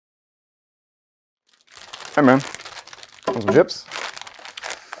Hey man, want some chips?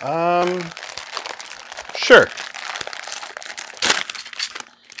 Sure.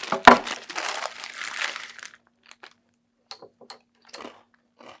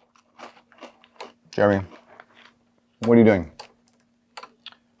 Jeremy, what are you doing?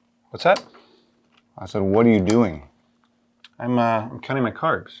 What's that? I said, what are you doing? I'm counting my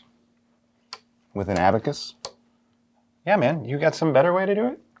carbs. With an abacus? Yeah, man. You got some better way to do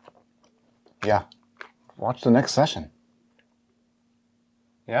it? Yeah. Watch the next session.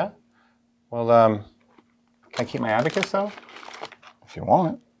 Yeah? Well, can I keep my abacus though? If you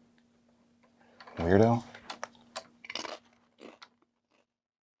want it. Weirdo.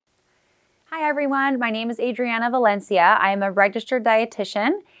 Hi everyone, my name is Adriana Valencia. I am a registered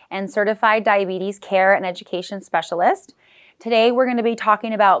dietitian and certified diabetes care and education specialist. Today we're going to be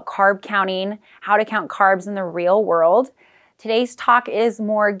talking about carb counting, how to count carbs in the real world. Today's talk is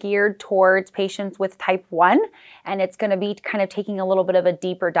more geared towards patients with type 1, and it's going to be kind of taking a little bit of a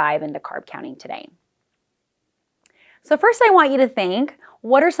deeper dive into carb counting today. So first I want you to think,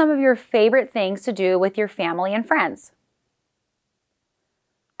 what are some of your favorite things to do with your family and friends?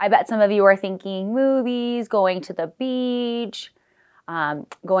 I bet some of you are thinking movies, going to the beach,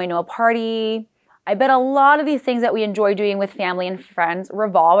 going to a party. I bet a lot of these things that we enjoy doing with family and friends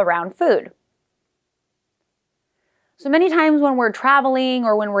revolve around food. So many times when we're traveling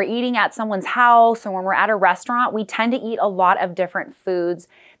or when we're eating at someone's house or when we're at a restaurant, we tend to eat a lot of different foods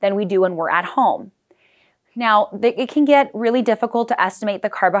than we do when we're at home. Now, it can get really difficult to estimate the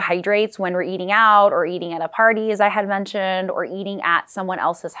carbohydrates when we're eating out or eating at a party, as I had mentioned, or eating at someone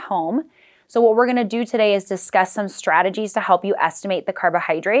else's home. So what we're going to do today is discuss some strategies to help you estimate the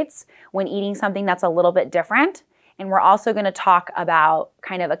carbohydrates when eating something that's a little bit different. And we're also going to talk about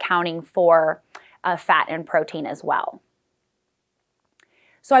kind of accounting for fat and protein as well.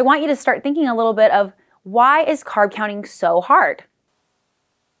 So I want you to start thinking a little bit of, why is carb counting so hard?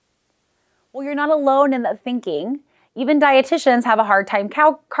 Well, you're not alone in that thinking. Even dietitians have a hard time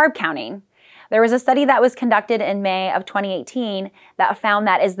carb counting. There was a study that was conducted in May of 2018 that found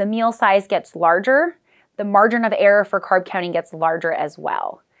that as the meal size gets larger, the margin of error for carb counting gets larger as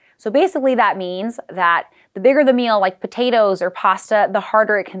well. So basically that means that the bigger the meal, like potatoes or pasta, the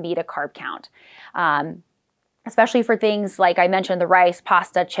harder it can be to carb count. Especially for things like I mentioned, the rice,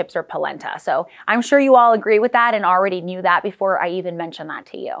 pasta, chips, or polenta. So I'm sure you all agree with that and already knew that before I even mentioned that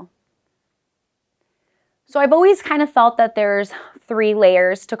to you. So I've always kind of felt that there's 3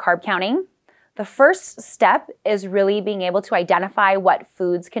 layers to carb counting. The first step is really being able to identify what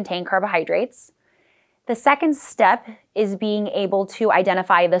foods contain carbohydrates. The second step is being able to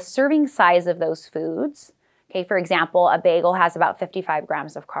identify the serving size of those foods. Okay, for example, a bagel has about 55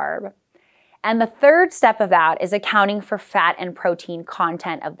 grams of carb. And the third step of that is accounting for fat and protein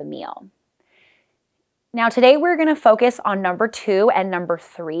content of the meal. Now today we're going to focus on number 2 and number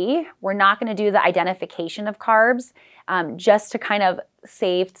 3. We're not going to do the identification of carbs just to kind of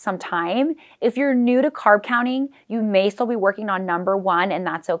save some time. If you're new to carb counting, you may still be working on number 1, and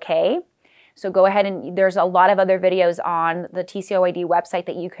that's okay. So go ahead, and there's a lot of other videos on the TCOYD website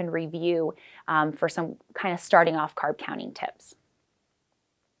that you can review for some kind of starting off carb counting tips.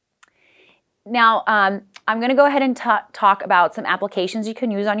 Now, I'm going to go ahead and talk about some applications you can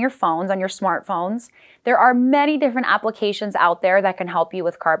use on your phones, on your smartphones. There are many different applications out there that can help you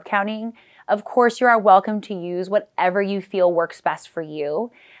with carb counting. Of course, you are welcome to use whatever you feel works best for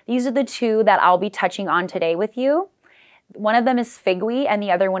you. These are the 2 that I'll be touching on today with you. One of them is Figly and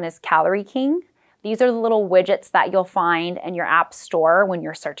the other one is Calorie King. These are the little widgets that you'll find in your app store when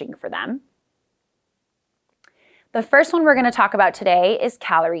you're searching for them. The first one we're going to talk about today is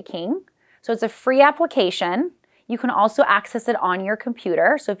Calorie King. So it's a free application. You can also access it on your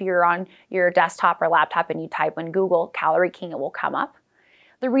computer. So if you're on your desktop or laptop and you type in Google Calorie King, it will come up.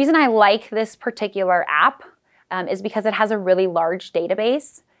 The reason I like this particular app is because it has a really large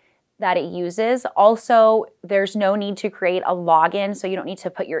database that it uses. Also, there's no need to create a login, so you don't need to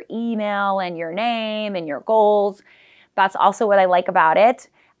put your email and your name and your goals. That's also what I like about it.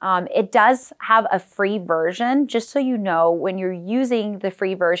 It does have a free version, just so you know, when you're using the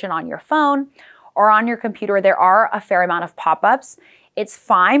free version on your phone or on your computer, there are a fair amount of pop-ups. It's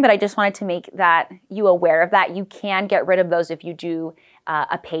fine, but I just wanted to make you aware of that. You can get rid of those if you do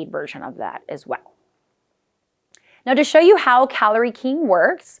a paid version of that as well. Now, to show you how Calorie King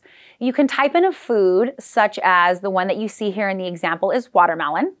works, you can type in a food such as the one that you see here in the example is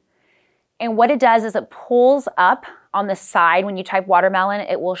watermelon. And what it does is it pulls up on the side. When you type watermelon,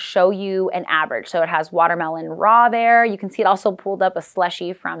 it will show you an average. So it has watermelon raw there. You can see it also pulled up a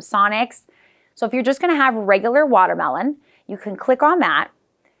slushie from Sonic's. So if you're just going to have regular watermelon, you can click on that.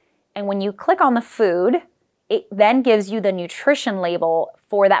 And when you click on the food, it then gives you the nutrition label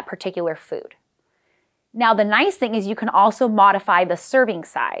for that particular food. Now, the nice thing is you can also modify the serving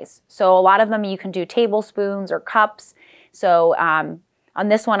size. So a lot of them you can do tablespoons or cups. So on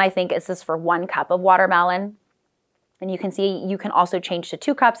this one, I think this is for 1 cup of watermelon. And you can see you can also change to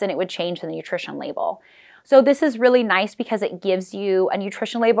 2 cups and it would change the nutrition label. So this is really nice because it gives you a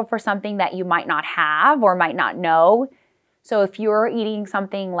nutrition label for something that you might not have or might not know. So if you're eating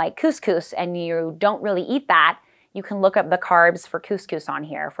something like couscous and you don't really eat that, you can look up the carbs for couscous on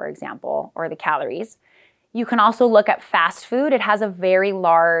here, for example, or the calories. You can also look at fast food. It has a very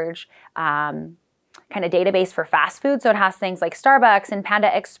large kind of database for fast food. So it has things like Starbucks and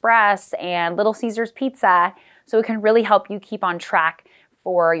Panda Express and Little Caesars Pizza. So it can really help you keep on track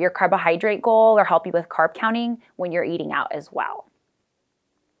for your carbohydrate goal or help you with carb counting when you're eating out as well.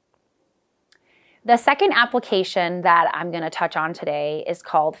 The second application that I'm going to touch on today is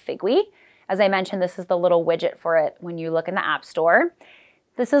called Figwe. As I mentioned, this is the little widget for it when you look in the App Store.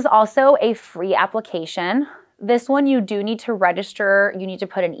 This is also a free application. This one you do need to register. You need to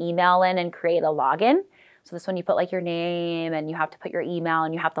put an email in and create a login. So this one you put like your name and you have to put your email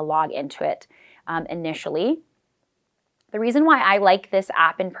and you have to log into it initially. The reason why I like this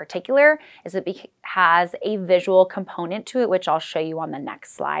app in particular is it has a visual component to it, which I'll show you on the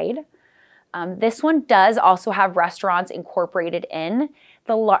next slide. This one does also have restaurants incorporated in.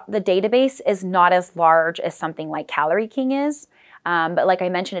 The database is not as large as something like Calorie King is, but like I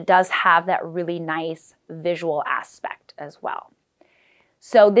mentioned, it does have that really nice visual aspect as well.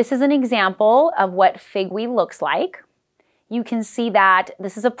 So this is an example of what Figwe looks like. You can see that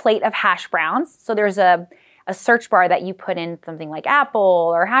this is a plate of hash browns. So there's a search bar that you put in something like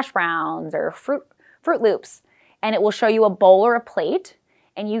apple or hash browns or Fruit Loops, and it will show you a bowl or a plate.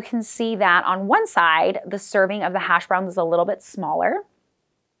 And you can see that on one side, the serving of the hash browns is a little bit smaller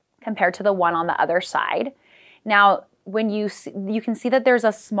compared to the one on the other side. Now, when you can see that there's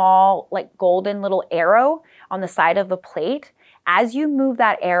a small, like golden little arrow on the side of the plate. As you move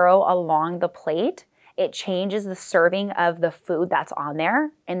that arrow along the plate, it changes the serving of the food that's on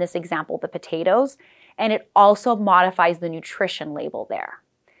there. In this example, the potatoes, and it also modifies the nutrition label there.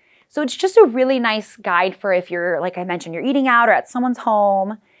 So it's just a really nice guide for if you're, like I mentioned, you're eating out or at someone's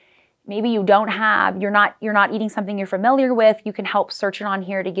home. Maybe you're not eating something you're familiar with. You can help search it on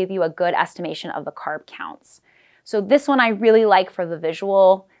here to give you a good estimation of the carb counts. So this one I really like for the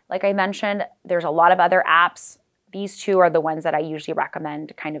visual. Like I mentioned, there's a lot of other apps. These two are the ones that I usually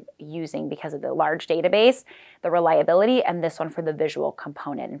recommend kind of using because of the large database, the reliability, and this one for the visual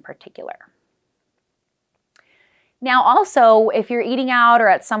component in particular. Now also, if you're eating out or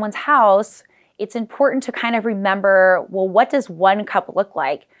at someone's house, it's important to kind of remember, well, what does 1 cup look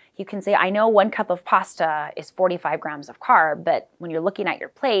like? You can say, I know 1 cup of pasta is 45 grams of carb, but when you're looking at your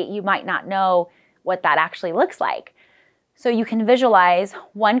plate, you might not know what that actually looks like. So you can visualize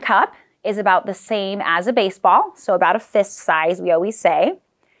 1 cup is about the same as a baseball, so about a fist size, we always say.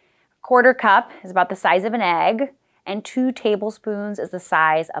 1/4 cup is about the size of an egg, and 2 tablespoons is the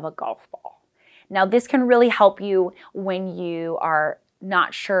size of a golf ball. Now, this can really help you when you are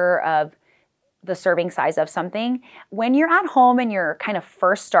not sure of the serving size of something. When you're at home and you're kind of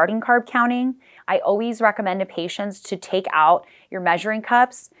first starting carb counting, I always recommend to patients to take out your measuring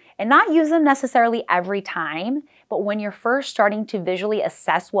cups and not use them necessarily every time, but when you're first starting to visually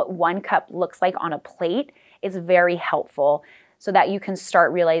assess what 1 cup looks like on a plate, it's very helpful so that you can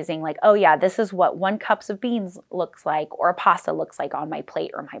start realizing like, oh yeah, this is what 1 cup of beans looks like or a pasta looks like on my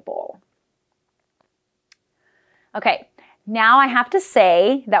plate or my bowl. Okay, now I have to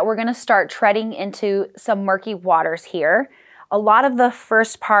say that we're gonna start treading into some murky waters here. A lot of the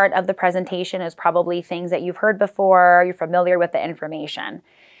first part of the presentation is probably things that you've heard before, you're familiar with the information.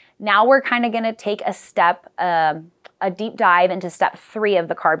 Now we're kind of gonna take a step, a deep dive into step 3 of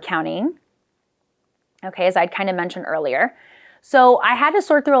the carb counting, okay, as I'd kind of mentioned earlier. So I had to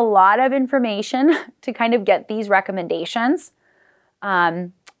sort through a lot of information to kind of get these recommendations.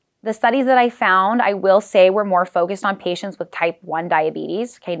 The studies that I found, I will say, were more focused on patients with type 1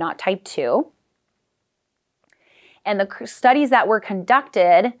 diabetes, okay, not type 2. And the studies that were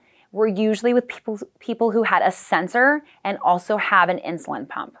conducted were usually with people who had a sensor and also have an insulin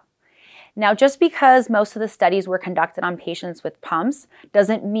pump. Now, just because most of the studies were conducted on patients with pumps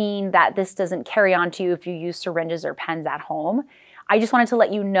doesn't mean that this doesn't carry on to you if you use syringes or pens at home. I just wanted to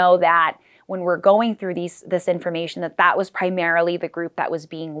let you know that when we're going through this information, that was primarily the group that was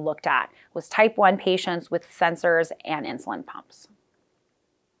being looked at, was type 1 patients with sensors and insulin pumps.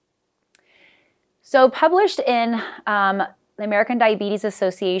 So published in the American Diabetes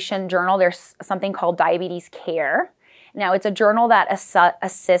Association journal, there's something called Diabetes Care. Now, it's a journal that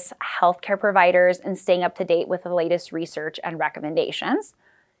assists healthcare providers in staying up to date with the latest research and recommendations.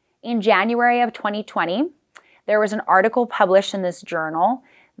 In January of 2020, there was an article published in this journal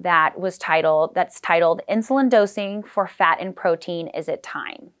that's titled Insulin Dosing for Fat and Protein, Is It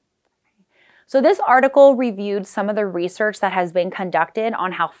Time? So this article reviewed some of the research that has been conducted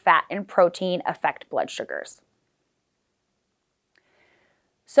on how fat and protein affect blood sugars.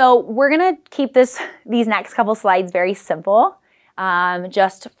 So we're going to keep these next couple slides very simple,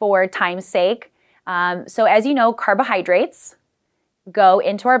 just for time's sake. So as you know, carbohydrates go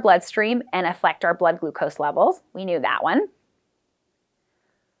into our bloodstream and affect our blood glucose levels. We knew that one.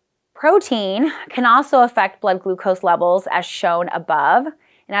 Protein can also affect blood glucose levels as shown above.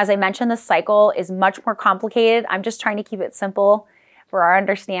 And as I mentioned, the cycle is much more complicated. I'm just trying to keep it simple for our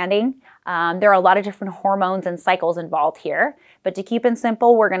understanding. There are a lot of different hormones and cycles involved here. But to keep it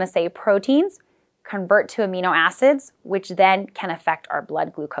simple, we're going to say proteins convert to amino acids, which then can affect our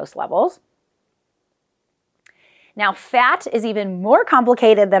blood glucose levels. Now, fat is even more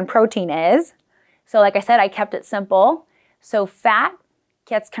complicated than protein is. So like I said, I kept it simple. So fat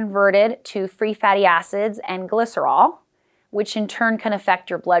gets converted to free fatty acids and glycerol, which in turn can affect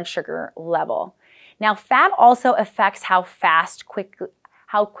your blood sugar level. Now, fat also affects how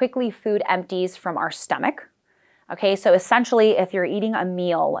quickly food empties from our stomach. Okay, so essentially, if you're eating a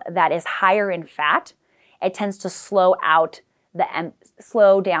meal that is higher in fat, it tends to slow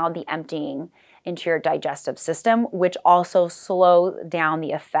down the emptying into your digestive system, which also slows down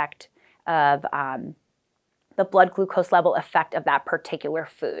the effect of the blood glucose level effect of that particular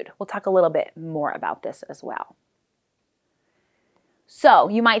food. We'll talk a little bit more about this as well. So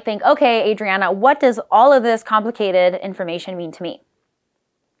you might think, okay, Adriana, what does all of this complicated information mean to me?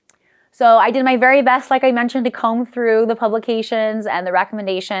 So I did my very best, like I mentioned, to comb through the publications and the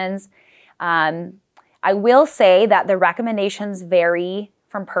recommendations. I will say that the recommendations vary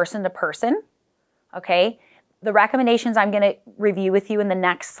from person to person, okay? The recommendations I'm going to review with you in the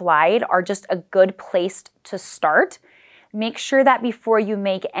next slide are just a good place to start. Make sure that before you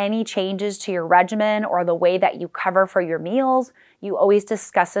make any changes to your regimen or the way that you cover for your meals, you always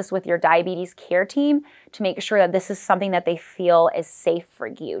discuss this with your diabetes care team to make sure that this is something that they feel is safe for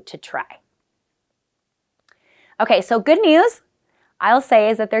you to try. Okay, so good news, I'll say,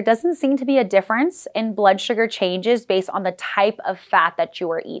 is that there doesn't seem to be a difference in blood sugar changes based on the type of fat that you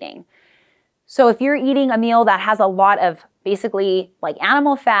are eating. So if you're eating a meal that has a lot of basically like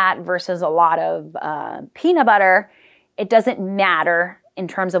animal fat versus a lot of peanut butter, it doesn't matter in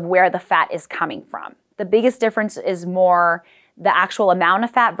terms of where the fat is coming from. The biggest difference is more the actual amount of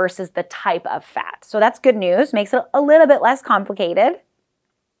fat versus the type of fat. So that's good news, makes it a little bit less complicated.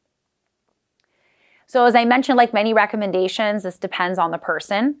 So as I mentioned, like many recommendations, this depends on the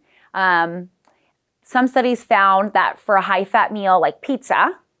person. Some studies found that for a high-fat meal like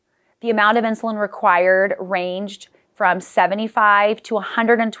pizza, the amount of insulin required ranged from 75 to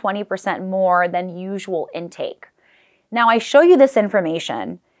 120% more than usual intake. Now, I show you this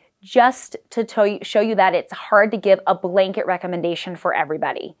information just to show you that it's hard to give a blanket recommendation for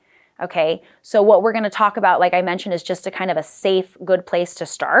everybody, okay? So what we're going to talk about, like I mentioned, is just a kind of a safe, good place to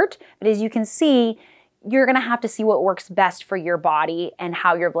start. But as you can see, you're going to have to see what works best for your body and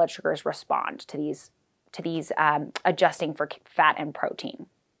how your blood sugars respond to these adjusting for fat and protein.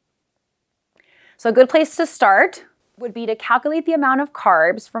 So a good place to start would be to calculate the amount of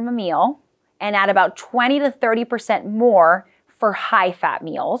carbs from a meal and add about 20 to 30% more for high-fat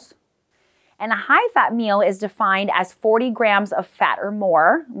meals. And a high-fat meal is defined as 40 grams of fat or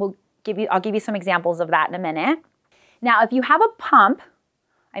more. I'll give you some examples of that in a minute. Now, if you have a pump,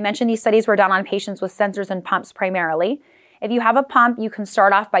 I mentioned these studies were done on patients with sensors and pumps primarily. If you have a pump, you can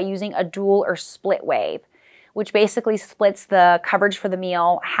start off by using a dual or split wave, which basically splits the coverage for the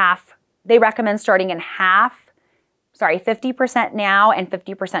meal half. They recommend starting in 50% now and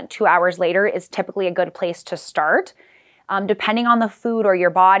 50% 2 hours later is typically a good place to start. Depending on the food or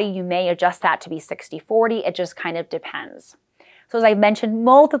your body, you may adjust that to be 60-40. It just kind of depends. So as I mentioned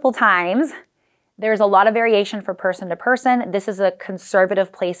multiple times, there's a lot of variation from person to person. This is a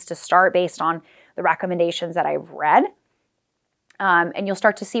conservative place to start based on the recommendations that I've read. And you'll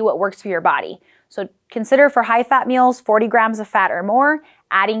start to see what works for your body. So consider for high-fat meals, 40 grams of fat or more,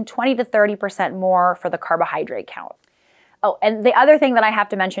 adding 20 to 30% more for the carbohydrate count. Oh, and the other thing that I have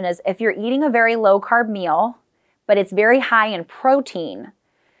to mention is if you're eating a very low-carb meal, but it's very high in protein,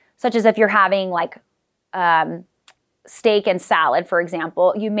 such as if you're having like steak and salad, for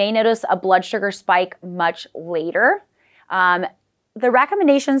example, you may notice a blood sugar spike much later. The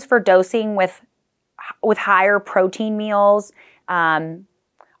recommendations for dosing with higher protein meals aren't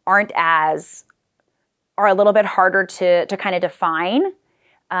as are a little bit harder to kind of define.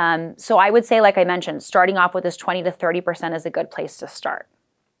 So I would say, like I mentioned, starting off with this 20 to 30% is a good place to start.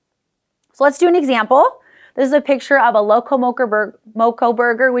 So let's do an example. This is a picture of a Loco Moco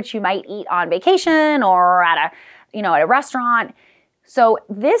burger, which you might eat on vacation or at a restaurant. So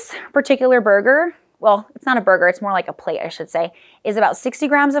this particular burger, well, it's not a burger, it's more like a plate, I should say, is about 60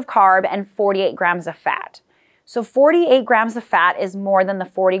 grams of carb and 48 grams of fat. So 48 grams of fat is more than the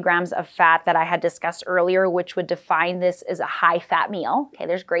 40 grams of fat that I had discussed earlier, which would define this as a high-fat meal. Okay,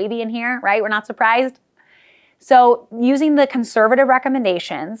 there's gravy in here, right? We're not surprised. So using the conservative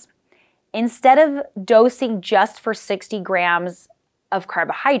recommendations, instead of dosing just for 60 grams of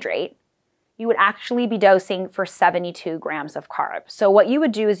carbohydrate, you would actually be dosing for 72 grams of carb. So what you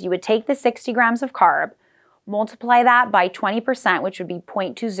would do is you would take the 60 grams of carb, multiply that by 20%, which would be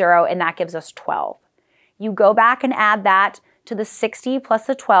 0.20, and that gives us 12. You go back and add that to the 60 plus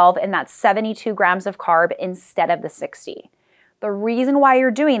the 12, and that's 72 grams of carb instead of the 60. The reason why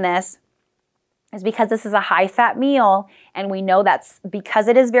you're doing this is because this is a high-fat meal, and we know that's because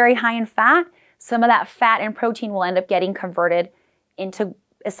it is very high in fat, some of that fat and protein will end up getting converted into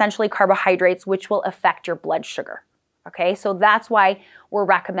essentially carbohydrates, which will affect your blood sugar. Okay, so that's why we're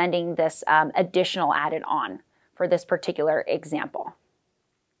recommending this additional added on for this particular example.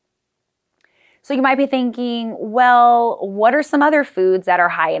 So you might be thinking, well, what are some other foods that are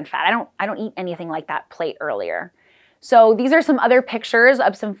high in fat? I don't eat anything like that plate earlier. So these are some other pictures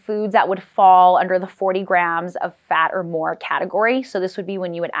of some foods that would fall under the 40 grams of fat or more category. So this would be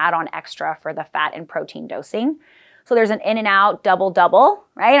when you would add on extra for the fat and protein dosing. So there's an In-N-Out double,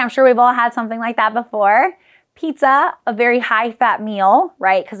 right? I'm sure we've all had something like that before. Pizza, a very high-fat meal,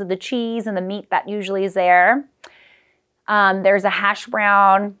 right? Because of the cheese and the meat that usually is there. There's a hash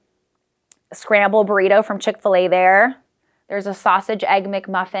brown scramble burrito from Chick-fil-A there. There's a sausage egg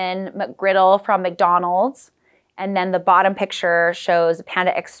McMuffin McGriddle from McDonald's. And then the bottom picture shows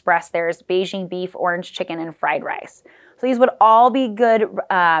Panda Express. There's Beijing beef, orange chicken, and fried rice. So these would all be good.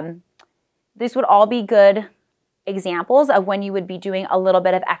 Examples of when you would be doing a little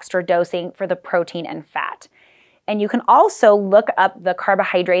bit of extra dosing for the protein and fat. And you can also look up the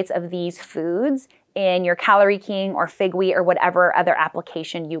carbohydrates of these foods in your Calorie King or Figwheat or whatever other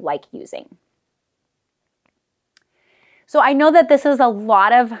application you like using. So I know that this is a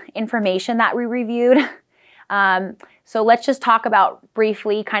lot of information that we reviewed. So let's just talk about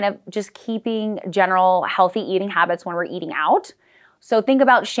briefly kind of just keeping general healthy eating habits when we're eating out. So think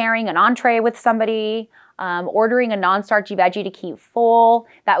about sharing an entree with somebody, ordering a non-starchy veggie to keep full.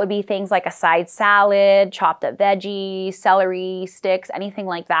 That would be things like a side salad, chopped up veggies, celery sticks, anything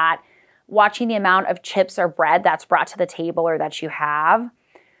like that. Watching the amount of chips or bread that's brought to the table or that you have.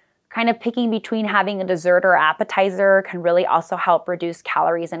 Kind of picking between having a dessert or appetizer can really also help reduce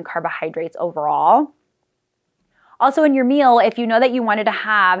calories and carbohydrates overall. Also in your meal, if you know that you wanted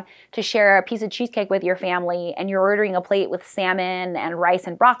to share a piece of cheesecake with your family and you're ordering a plate with salmon and rice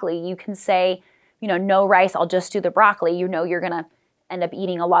and broccoli, you can say, no rice, I'll just do the broccoli. You know you're gonna end up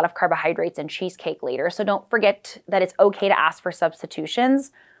eating a lot of carbohydrates and cheesecake later. So don't forget that it's okay to ask for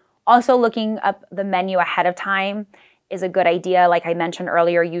substitutions. Also looking up the menu ahead of time is a good idea. Like I mentioned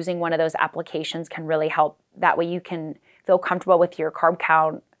earlier, using one of those applications can really help. That way you can feel comfortable with your carb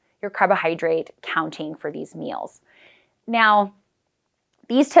count, your carbohydrate counting for these meals. Now,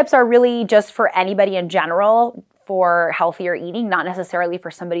 these tips are really just for anybody in general for healthier eating, not necessarily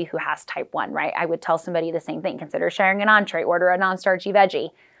for somebody who has type 1, right? I would tell somebody the same thing. Consider sharing an entree, order a non-starchy veggie.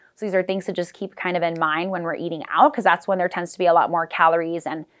 So these are things to just keep kind of in mind when we're eating out, because that's when there tends to be a lot more calories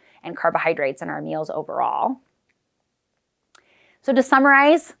and carbohydrates in our meals overall. So to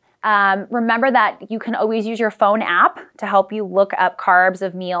summarize, remember that you can always use your phone app to help you look up carbs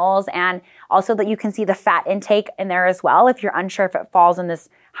of meals, and also that you can see the fat intake in there as well if you're unsure if it falls in this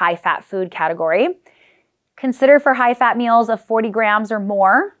high fat food category. Consider for high fat meals of 40 grams or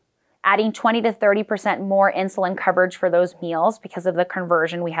more, adding 20 to 30% more insulin coverage for those meals because of the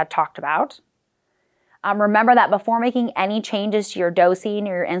conversion we had talked about. Remember that before making any changes to your dosing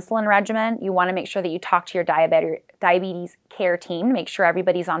or your insulin regimen, you want to make sure that you talk to your diabetes care team to make sure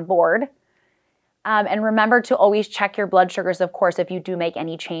everybody's on board. And remember to always check your blood sugars, of course, if you do make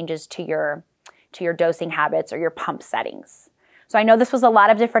any changes to your dosing habits or your pump settings. So I know this was a lot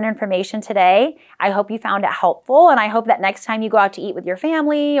of different information today. I hope you found it helpful, and I hope that next time you go out to eat with your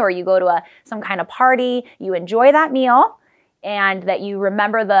family or you go to some kind of party, you enjoy that meal and that you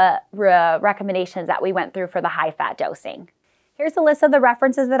remember the recommendations that we went through for the high-fat dosing. Here's a list of the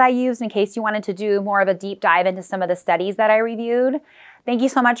references that I used in case you wanted to do more of a deep dive into some of the studies that I reviewed. Thank you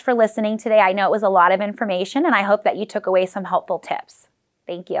so much for listening today. I know it was a lot of information, and I hope that you took away some helpful tips.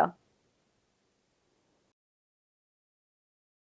 Thank you.